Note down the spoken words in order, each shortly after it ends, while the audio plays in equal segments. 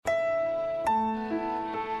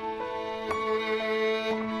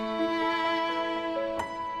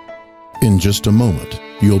In just a moment,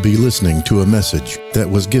 you'll be listening to a message that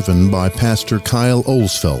was given by Pastor Kyle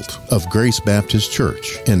Olsfelt of Grace Baptist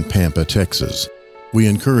Church in Pampa, Texas. We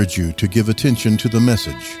encourage you to give attention to the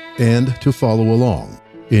message and to follow along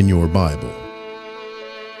in your Bible.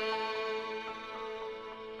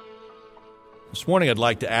 This morning I'd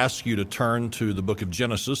like to ask you to turn to the book of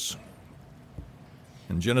Genesis.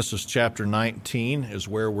 In Genesis chapter 19 is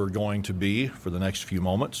where we're going to be for the next few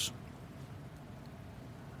moments.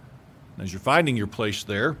 As you're finding your place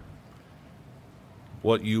there,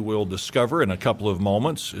 what you will discover in a couple of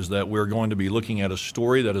moments is that we're going to be looking at a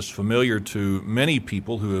story that is familiar to many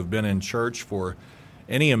people who have been in church for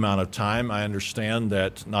any amount of time. I understand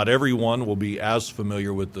that not everyone will be as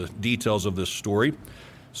familiar with the details of this story,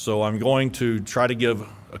 so I'm going to try to give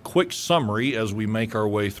a quick summary as we make our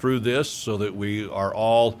way through this so that we are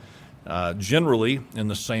all generally in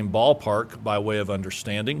the same ballpark by way of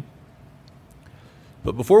understanding.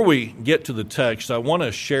 But before we get to the text, I want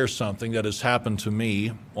to share something that has happened to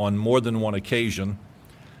me on more than one occasion.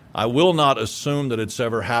 I will not assume that it's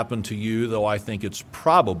ever happened to you, though I think it's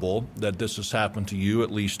probable that this has happened to you at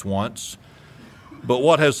least once. But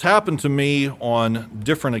what has happened to me on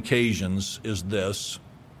different occasions is this: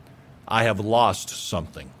 I have lost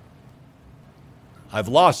something. I've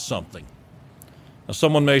lost something. Now,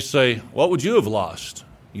 someone may say, what would you have lost?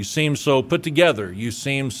 You seem so put together. You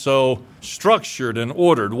seem so structured and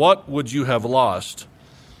ordered. What would you have lost?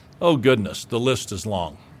 Oh, goodness, the list is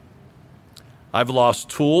long. I've lost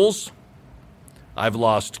tools. I've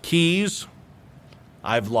lost keys.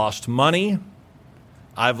 I've lost money.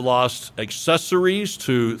 I've lost accessories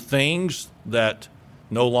to things that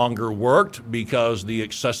no longer worked because the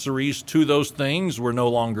accessories to those things were no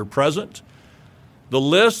longer present. The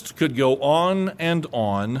list could go on and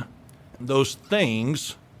on. Those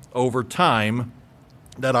things over time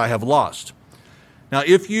that I have lost. Now,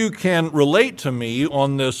 if you can relate to me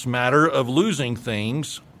on this matter of losing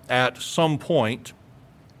things at some point,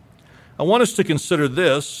 I want us to consider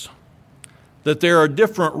this, that there are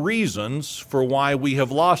different reasons for why we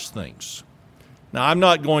have lost things. Now, I'm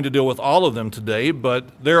not going to deal with all of them today,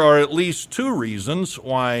 but there are at least two reasons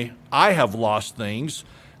why I have lost things.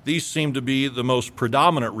 These seem to be the most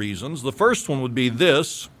predominant reasons. The first one would be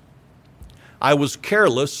this: I was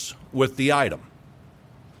careless with the item.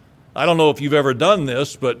 I don't know if you've ever done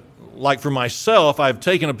this, but like for myself, I've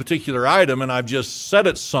taken a particular item and I've just set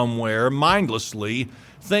it somewhere mindlessly,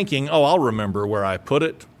 thinking, oh, I'll remember where I put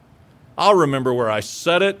it. I'll remember where I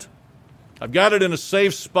set it. I've got it in a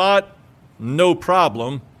safe spot, no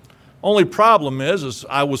problem. Only problem is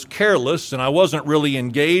I was careless and I wasn't really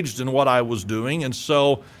engaged in what I was doing, and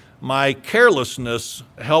so my carelessness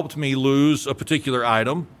helped me lose a particular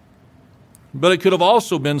item. But it could have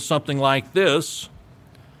also been something like this: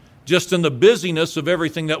 just in the busyness of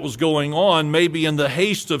everything that was going on, maybe in the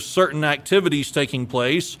haste of certain activities taking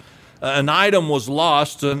place, an item was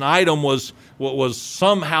lost, an item was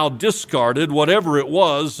somehow discarded, whatever it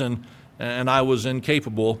was, and I was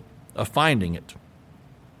incapable of finding it.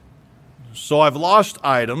 So I've lost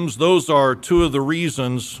items. Those are two of the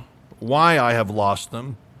reasons why I have lost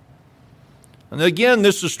them. And again,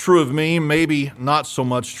 this is true of me, maybe not so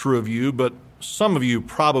much true of you, but some of you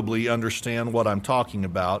probably understand what I'm talking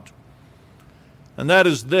about. And that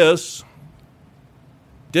is this: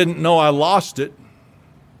 didn't know I lost it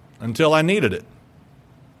until I needed it.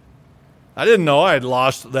 I didn't know I had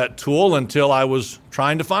lost that tool until I was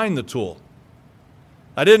trying to find the tool.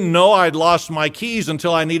 I didn't know I'd lost my keys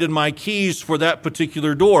until I needed my keys for that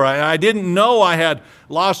particular door. I didn't know I had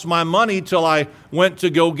lost my money till I went to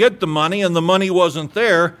go get the money and the money wasn't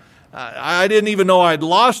there. I didn't even know I'd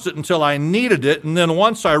lost it until I needed it. And then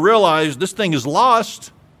once I realized this thing is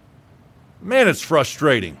lost, man, it's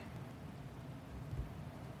frustrating.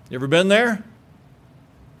 You ever been there?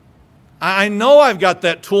 I know I've got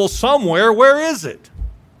that tool somewhere. Where is it?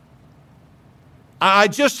 I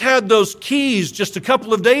just had those keys just a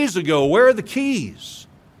couple of days ago. Where are the keys?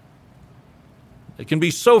 It can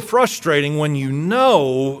be so frustrating when you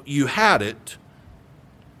know you had it,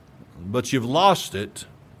 but you've lost it.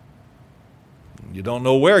 You don't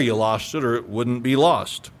know where you lost it, or it wouldn't be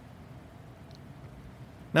lost.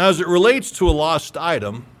 Now, as it relates to a lost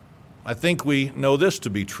item, I think we know this to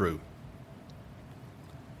be true.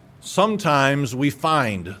 Sometimes we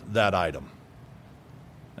find that item,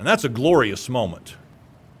 and that's a glorious moment.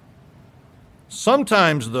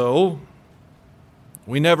 Sometimes, though,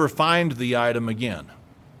 we never find the item again.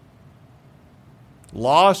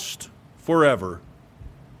 Lost forever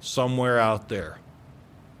somewhere out there.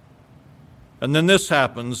 And then this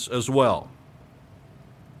happens as well.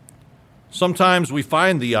 Sometimes we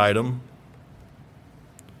find the item,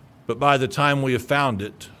 but by the time we have found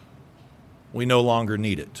it, we no longer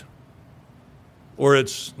need it, or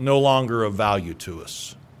it's no longer of value to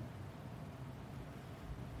us.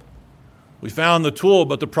 We found the tool,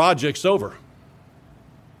 but the project's over.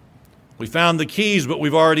 We found the keys, but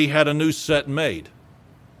we've already had a new set made.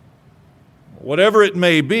 Whatever it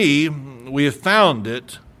may be, we have found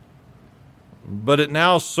it, but it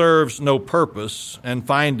now serves no purpose, and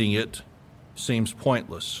finding it seems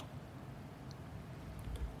pointless.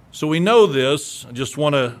 So we know this. I just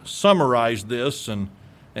want to summarize this and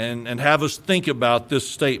have us think about this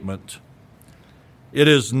statement. It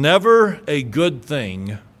is never a good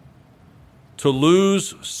thing to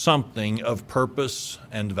lose something of purpose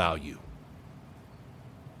and value.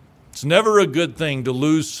 It's never a good thing to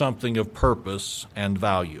lose something of purpose and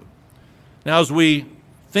value. Now, as we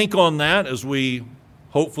think on that, as we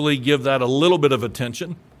hopefully give that a little bit of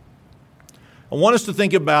attention, I want us to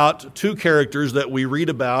think about two characters that we read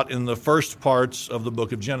about in the first parts of the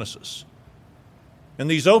book of Genesis. In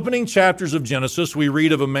these opening chapters of Genesis, we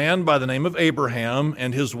read of a man by the name of Abraham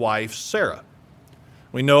and his wife Sarah.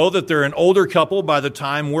 We know that they're an older couple by the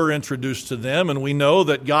time we're introduced to them, and we know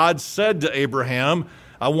that God said to Abraham,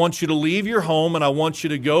 I want you to leave your home and I want you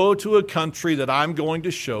to go to a country that I'm going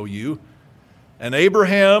to show you. And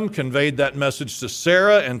Abraham conveyed that message to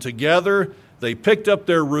Sarah, and together they picked up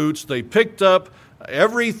their roots. They picked up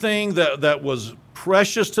everything that was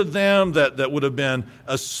precious to them, that would have been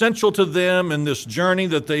essential to them in this journey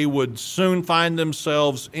that they would soon find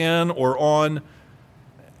themselves in or on.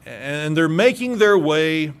 And they're making their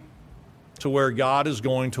way to where God is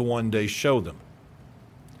going to one day show them.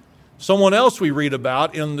 Someone else we read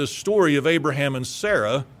about in this story of Abraham and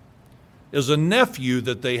Sarah is a nephew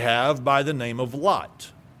that they have by the name of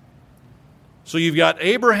Lot. So you've got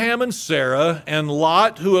Abraham and Sarah and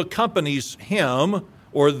Lot, who accompanies him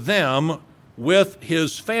or them with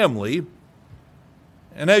his family.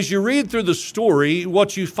 And as you read through the story,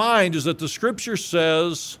 what you find is that the scripture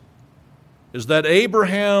says is that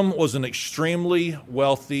Abraham was an extremely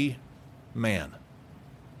wealthy man.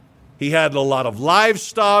 He had a lot of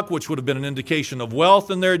livestock, which would have been an indication of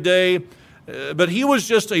wealth in their day, but he was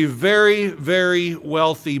just a very, very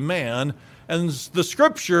wealthy man. And the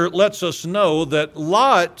scripture lets us know that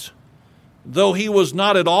Lot, though he was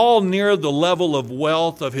not at all near the level of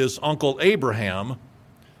wealth of his uncle Abraham,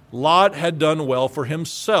 Lot had done well for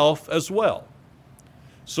himself as well.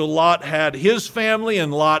 So Lot had his family,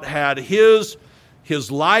 and Lot had his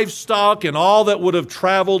livestock and all that would have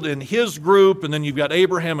traveled in his group. And then you've got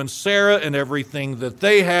Abraham and Sarah and everything that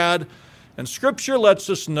they had. And Scripture lets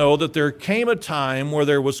us know that there came a time where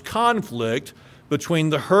there was conflict between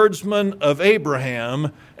the herdsmen of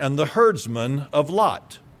Abraham and the herdsmen of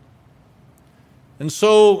Lot. And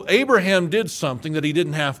so Abraham did something that he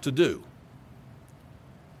didn't have to do.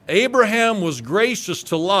 Abraham was gracious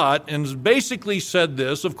to Lot and basically said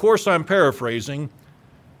this, of course I'm paraphrasing,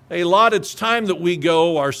 hey Lot, it's time that we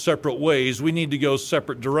go our separate ways. We need to go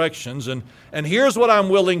separate directions. And here's what I'm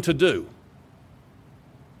willing to do.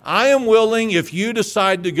 I am willing, if you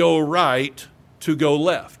decide to go right, to go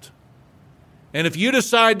left. And if you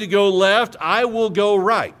decide to go left, I will go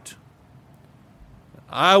right.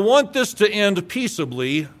 I want this to end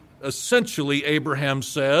peaceably, essentially, Abraham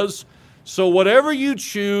says. So whatever you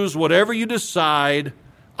choose, whatever you decide,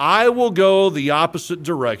 I will go the opposite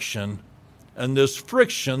direction, and this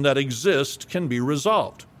friction that exists can be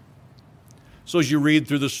resolved. So as you read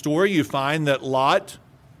through the story, you find that Lot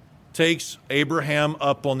takes Abraham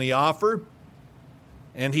up on the offer,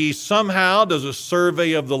 and he somehow does a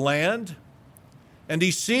survey of the land, and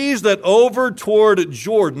he sees that over toward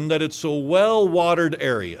Jordan, that it's a well-watered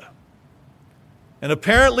area. And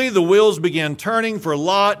apparently the wheels began turning for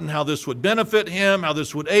Lot and how this would benefit him, how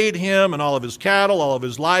this would aid him and all of his cattle, all of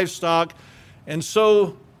his livestock. And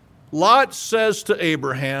so Lot says to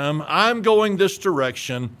Abraham, I'm going this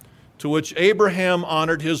direction, to which Abraham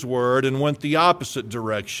honored his word and went the opposite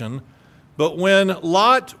direction. But when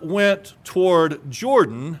Lot went toward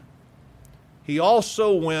Jordan, he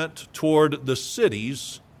also went toward the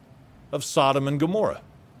cities of Sodom and Gomorrah.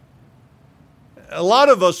 A lot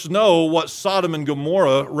of us know what Sodom and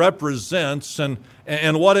Gomorrah represents and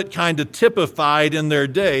what it kind of typified in their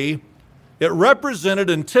day. It represented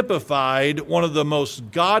and typified one of the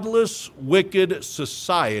most godless, wicked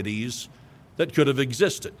societies that could have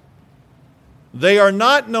existed. They are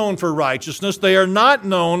not known for righteousness. They are not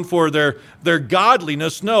known for their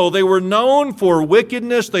godliness. No, they were known for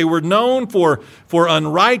wickedness. They were known for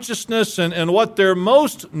unrighteousness. And what they're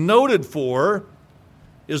most noted for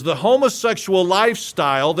is the homosexual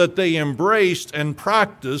lifestyle that they embraced and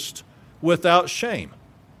practiced without shame.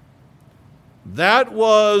 That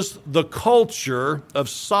was the culture of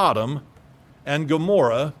Sodom and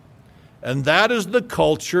Gomorrah, and that is the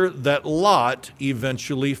culture that Lot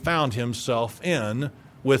eventually found himself in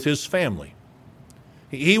with his family.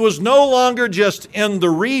 He was no longer just in the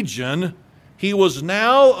region, he was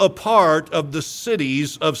now a part of the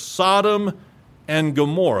cities of Sodom and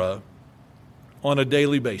Gomorrah on a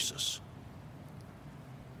daily basis.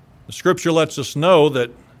 The Scripture lets us know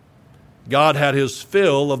that God had his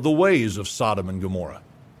fill of the ways of Sodom and Gomorrah.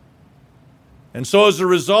 And so as a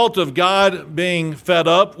result of God being fed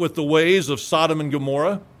up with the ways of Sodom and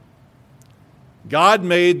Gomorrah, God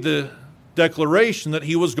made the declaration that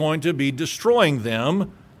he was going to be destroying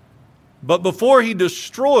them. But before he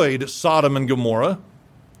destroyed Sodom and Gomorrah,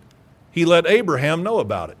 he let Abraham know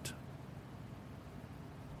about it.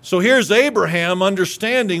 So here's Abraham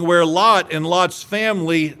understanding where Lot and Lot's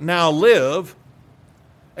family now live.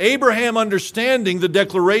 Abraham understanding the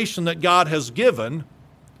declaration that God has given.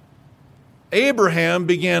 Abraham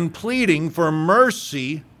began pleading for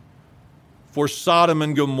mercy for Sodom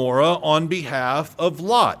and Gomorrah on behalf of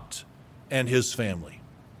Lot and his family.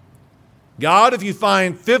 God, if you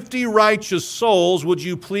find 50 righteous souls, would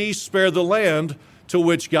you please spare the land? To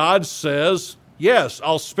which God says, yes,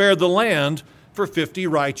 I'll spare the land for 50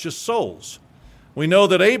 righteous souls. We know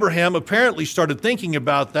that Abraham apparently started thinking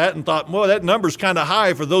about that and thought, well, that number's kind of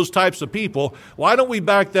high for those types of people. Why don't we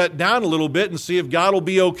back that down a little bit and see if God will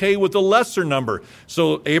be okay with a lesser number?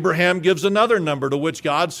 So Abraham gives another number, to which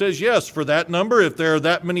God says, yes, for that number, if there are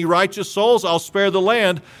that many righteous souls, I'll spare the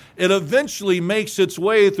land. It eventually makes its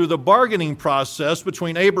way through the bargaining process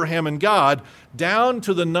between Abraham and God down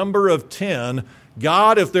to the number of 10.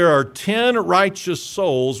 God, if there are 10 righteous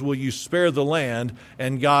souls, will you spare the land?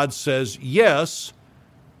 And God says, yes.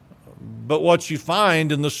 But what you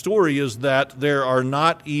find in the story is that there are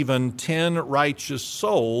not even 10 righteous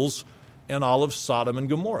souls in all of Sodom and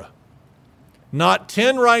Gomorrah. Not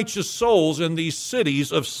 10 righteous souls in these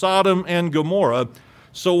cities of Sodom and Gomorrah.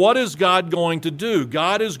 So what is God going to do?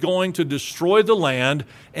 God is going to destroy the land,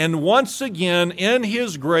 and once again, in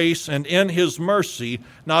his grace and in his mercy,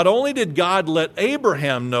 not only did God let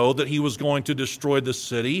Abraham know that he was going to destroy the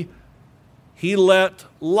city, he let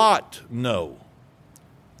Lot know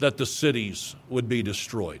that the cities would be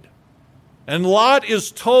destroyed. And Lot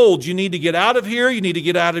is told, you need to get out of here, you need to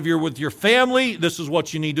get out of here with your family, this is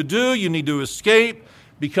what you need to do, you need to escape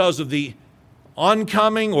because of the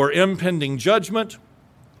oncoming or impending judgment.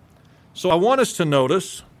 So I want us to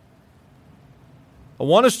notice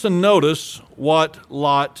what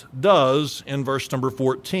Lot does in verse number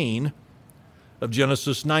 14 of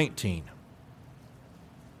Genesis 19.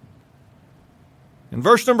 In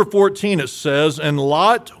verse number 14 it says, and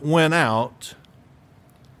Lot went out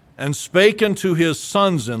and spake unto his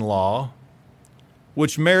sons-in-law,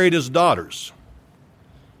 which married his daughters.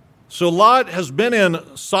 So Lot has been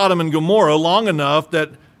in Sodom and Gomorrah long enough that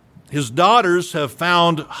his daughters have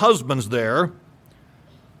found husbands there.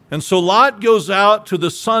 And so Lot goes out to the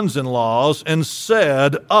sons-in-laws and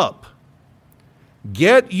said, up,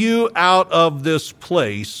 get you out of this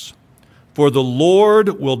place, for the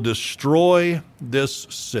Lord will destroy this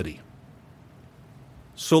city.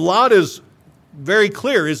 So Lot is very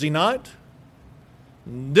clear, is he not?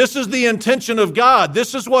 This is the intention of God.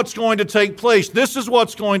 This is what's going to take place. This is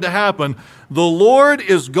what's going to happen. The Lord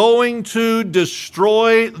is going to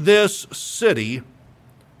destroy this city.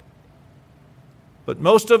 But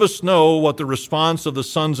most of us know what the response of the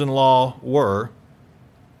sons-in-law were.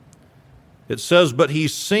 It says, but he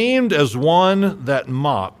seemed as one that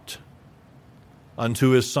mocked unto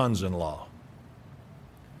his sons-in-law.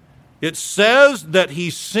 It says that he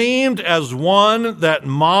seemed as one that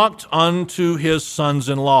mocked unto his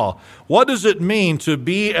sons-in-law. What does it mean to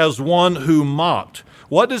be as one who mocked?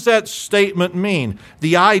 What does that statement mean?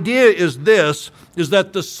 The idea is this, is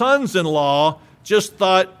that the sons-in-law just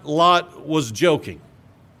thought Lot was joking.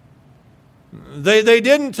 They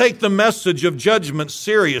didn't take the message of judgment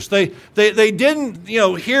serious. They didn't,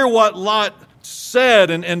 hear what Lot said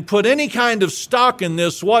and put any kind of stock in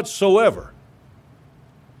this whatsoever.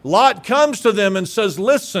 Lot comes to them and says,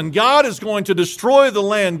 listen, God is going to destroy the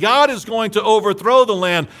land. God is going to overthrow the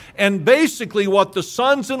land. And basically what the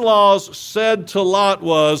sons-in-laws said to Lot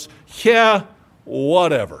was, yeah,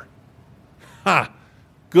 whatever. Ha,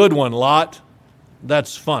 good one, Lot.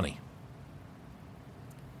 That's funny.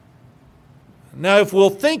 Now, if we'll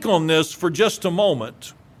think on this for just a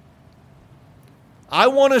moment, I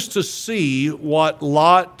want us to see what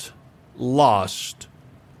Lot lost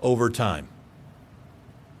over time.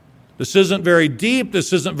 This isn't very deep,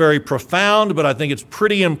 this isn't very profound, but I think it's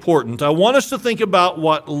pretty important. I want us to think about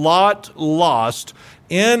what Lot lost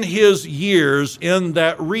in his years in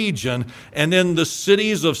that region and in the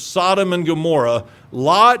cities of Sodom and Gomorrah,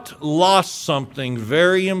 Lot lost something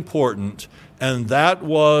very important, and that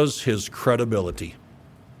was his credibility.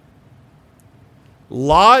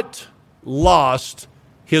 Lot lost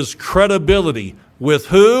his credibility. With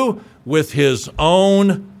who? With his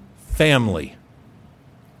own family.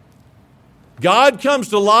 God comes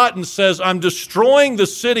to Lot and says, I'm destroying the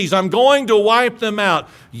cities. I'm going to wipe them out.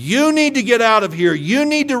 You need to get out of here. You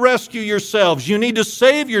need to rescue yourselves. You need to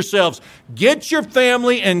save yourselves. Get your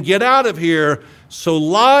family and get out of here. So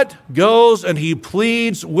Lot goes and he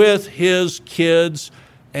pleads with his kids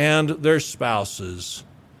and their spouses,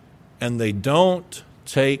 and they don't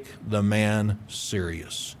take the man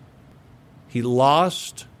serious. He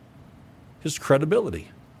lost his credibility.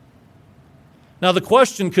 Now, the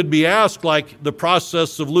question could be asked, like the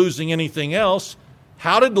process of losing anything else,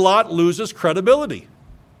 how did Lot lose his credibility?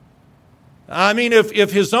 I mean,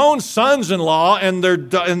 if his own sons-in-law and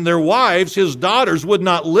their wives, his daughters, would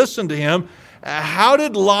not listen to him, how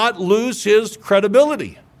did Lot lose his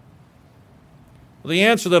credibility? Well, the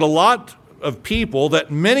answer that a lot of people, that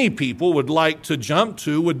many people would like to jump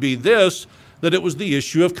to would be this, that it was the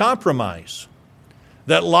issue of compromise.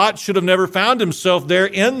 That Lot should have never found himself there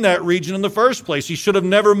in that region in the first place. He should have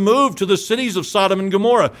never moved to the cities of Sodom and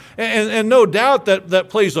Gomorrah. And no doubt that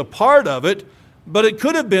plays a part of it, but it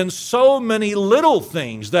could have been so many little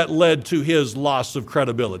things that led to his loss of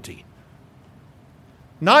credibility.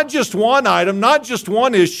 Not just one item, not just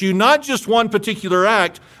one issue, not just one particular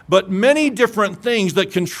act, but many different things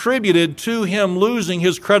that contributed to him losing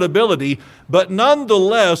his credibility. But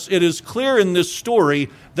nonetheless, it is clear in this story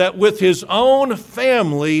that with his own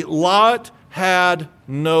family, Lot had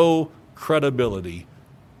no credibility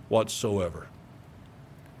whatsoever.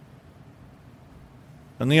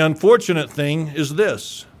 And the unfortunate thing is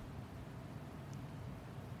this: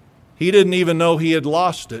 he didn't even know he had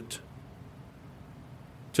lost it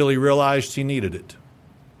till he realized he needed it.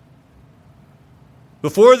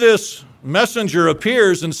 Before this messenger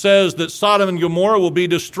appears and says that Sodom and Gomorrah will be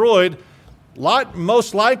destroyed, Lot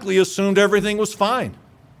most likely assumed everything was fine.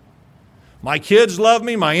 My kids love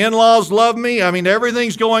me, my in-laws love me, I mean,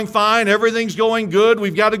 everything's going fine, everything's going good,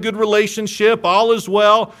 we've got a good relationship, all is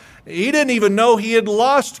well. He didn't even know he had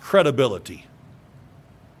lost credibility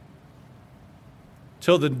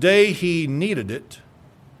till the day he needed it,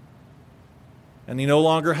 and he no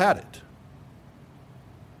longer had it.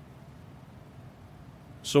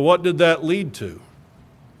 So what did that lead to?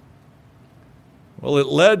 Well, it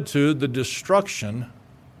led to the destruction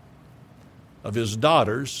of his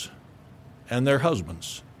daughters and their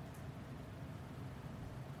husbands.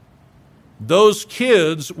 Those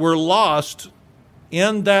kids were lost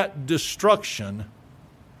in that destruction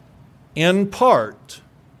in part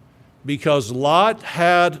because Lot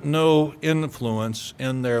had no influence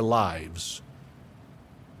in their lives,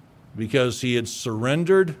 because he had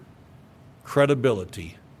surrendered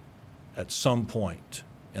credibility at some point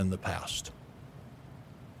in the past.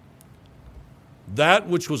 That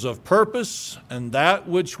which was of purpose and that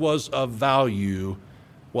which was of value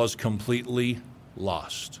was completely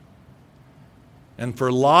lost. And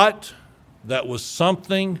for Lot, that was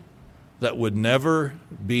something that would never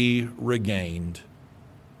be regained.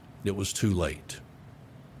 It was too late.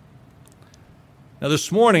 Now,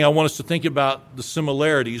 this morning, I want us to think about the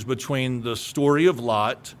similarities between the story of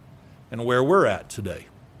Lot and where we're at today.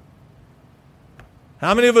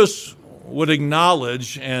 How many of us would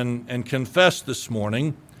acknowledge and confess this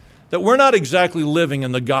morning that we're not exactly living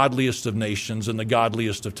in the godliest of nations and the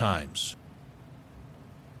godliest of times?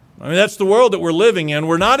 I mean, that's the world that we're living in.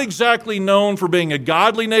 We're not exactly known for being a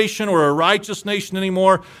godly nation or a righteous nation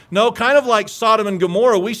anymore. No, kind of like Sodom and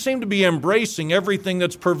Gomorrah, we seem to be embracing everything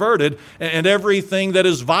that's perverted and everything that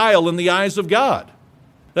is vile in the eyes of God.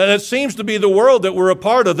 That seems to be the world that we're a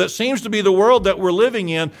part of. That seems to be the world that we're living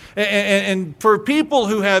in. And for people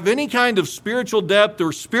who have any kind of spiritual depth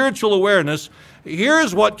or spiritual awareness,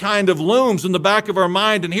 here's what kind of looms in the back of our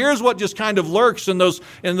mind, and here's what just kind of lurks in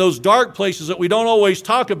those dark places that we don't always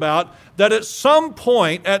talk about, that at some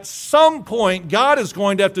point, God is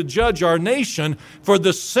going to have to judge our nation for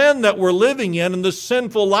the sin that we're living in and the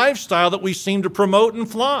sinful lifestyle that we seem to promote and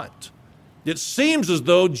flaunt. It seems as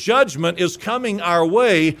though judgment is coming our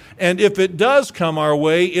way, and if it does come our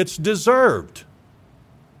way, it's deserved.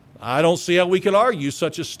 I don't see how we could argue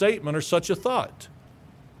such a statement or such a thought.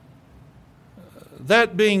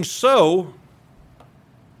 That being so,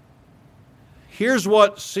 here's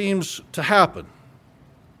what seems to happen.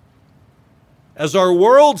 As our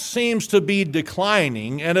world seems to be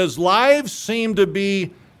declining, and as lives seem to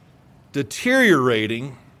be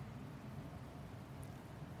deteriorating,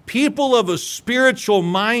 people of a spiritual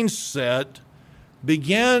mindset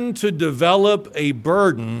begin to develop a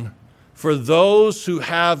burden for those who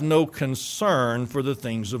have no concern for the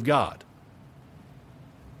things of God.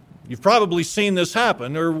 You've probably seen this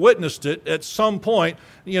happen or witnessed it at some point.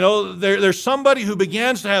 There's somebody who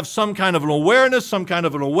begins to have some kind of an awareness, some kind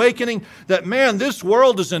of an awakening that, man, this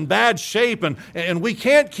world is in bad shape and we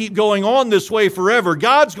can't keep going on this way forever.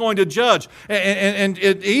 God's going to judge. And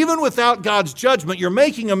even without God's judgment, you're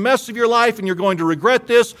making a mess of your life and you're going to regret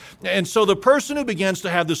this. And so the person who begins to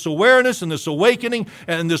have this awareness and this awakening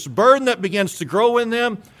and this burden that begins to grow in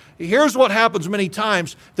them, here's what happens many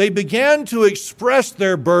times. They begin to express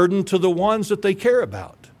their burden to the ones that they care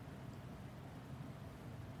about.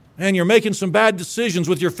 And you're making some bad decisions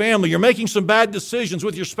with your family. You're making some bad decisions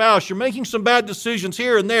with your spouse. You're making some bad decisions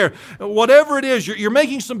here and there. Whatever it is, you're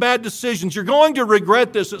making some bad decisions. You're going to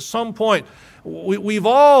regret this at some point. We've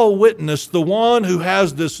all witnessed the one who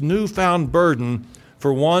has this newfound burden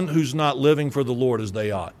for one who's not living for the Lord as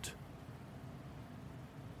they ought.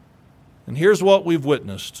 And here's what we've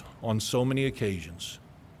witnessed on so many occasions.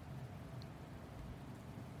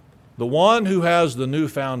 The one who has the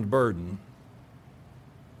newfound burden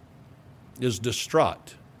is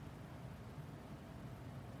distraught.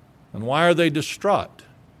 And why are they distraught?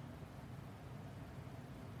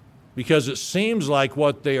 Because it seems like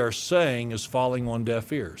what they are saying is falling on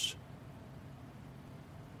deaf ears.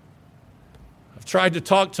 I've tried to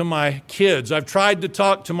talk to my kids. I've tried to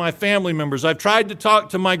talk to my family members. I've tried to talk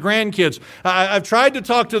to my grandkids. I've tried to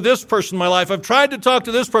talk to this person in my life. I've tried to talk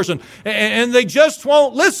to this person, and they just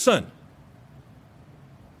won't listen.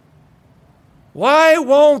 Why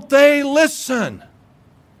won't they listen?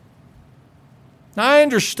 Now, I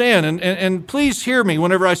understand, and please hear me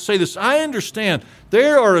whenever I say this. I understand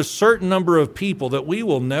there are a certain number of people that we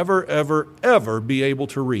will never, ever, ever be able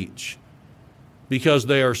to reach because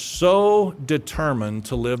they are so determined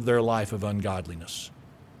to live their life of ungodliness.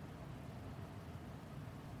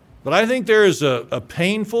 But I think there is a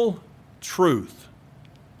painful truth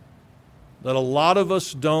that a lot of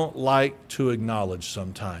us don't like to acknowledge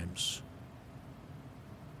sometimes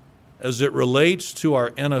as it relates to our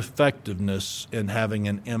ineffectiveness in having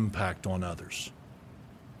an impact on others.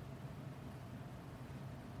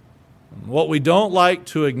 And what we don't like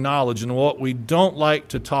to acknowledge and what we don't like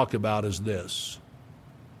to talk about is this.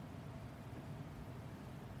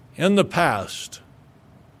 In the past,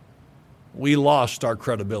 we lost our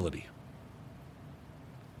credibility.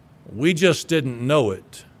 We just didn't know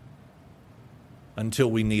it until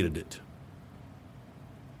we needed it.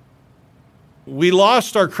 We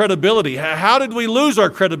lost our credibility. How did we lose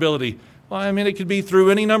our credibility? Well, it could be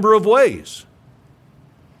through any number of ways.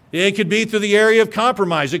 It could be through the area of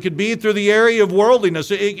compromise. It could be through the area of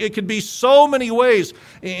worldliness. It could be so many ways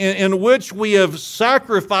in which we have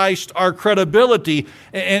sacrificed our credibility,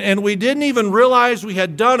 and we didn't even realize we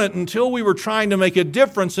had done it until we were trying to make a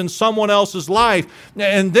difference in someone else's life.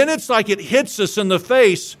 And then it's like it hits us in the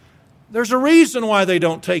face. There's a reason why they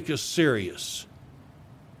don't take us serious.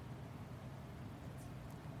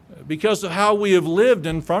 Because of how we have lived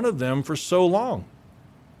in front of them for so long.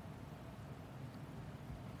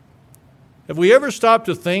 Have we ever stopped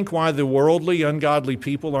to think why the worldly, ungodly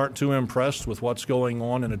people aren't too impressed with what's going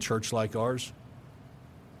on in a church like ours?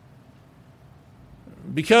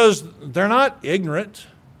 Because they're not ignorant.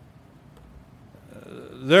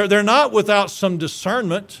 They're not without some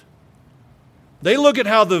discernment. They look at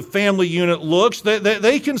how the family unit looks.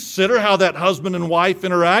 They consider how that husband and wife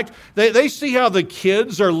interact. They see how the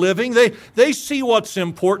kids are living. They see what's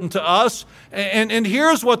important to us. And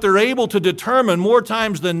here's what they're able to determine more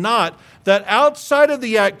times than not, that outside of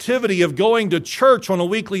the activity of going to church on a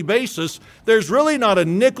weekly basis, there's really not a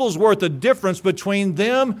nickel's worth of difference between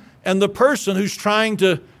them and the person who's trying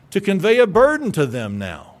to convey a burden to them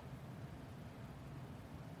now.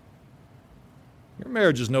 Your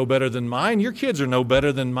marriage is no better than mine. Your kids are no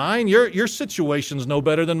better than mine. Your situation's no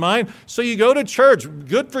better than mine. So you go to church.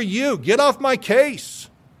 Good for you. Get off my case.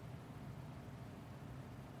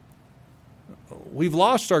 We've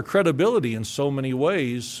lost our credibility in so many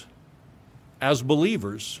ways as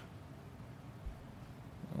believers.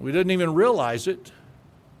 We didn't even realize it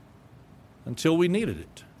until we needed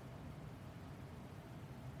it.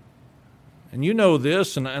 And you know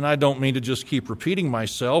this, and I don't mean to just keep repeating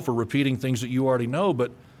myself or repeating things that you already know,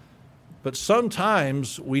 but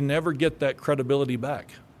sometimes we never get that credibility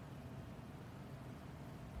back.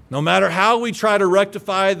 No matter how we try to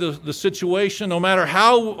rectify the situation, no matter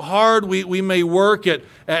how hard we may work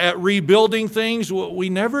at rebuilding things, we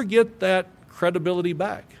never get that credibility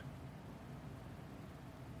back.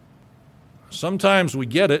 Sometimes we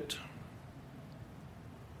get it,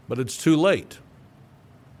 but it's too late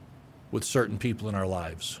with certain people in our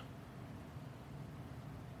lives.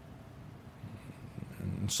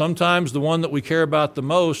 And sometimes the one that we care about the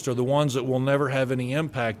most are the ones that we'll never have any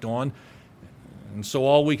impact on. And so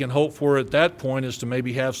all we can hope for at that point is to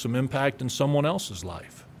maybe have some impact in someone else's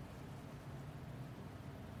life.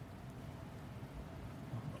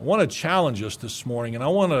 I want to challenge us this morning, and I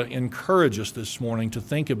want to encourage us this morning to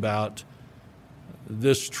think about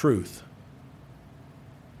this truth.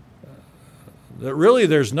 That really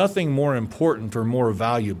there's nothing more important or more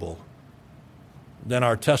valuable than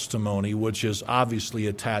our testimony, which is obviously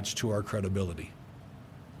attached to our credibility.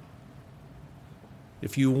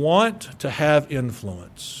 If you want to have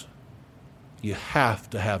influence, you have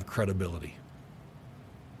to have credibility.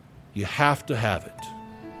 You have to have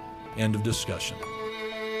it. End of discussion.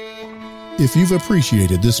 If you've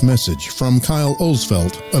appreciated this message from Kyle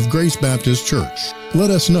Olsfeld of Grace Baptist Church, let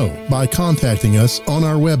us know by contacting us on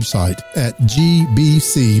our website at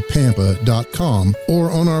gbcpampa.com or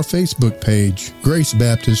on our Facebook page, Grace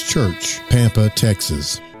Baptist Church, Pampa,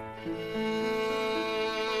 Texas.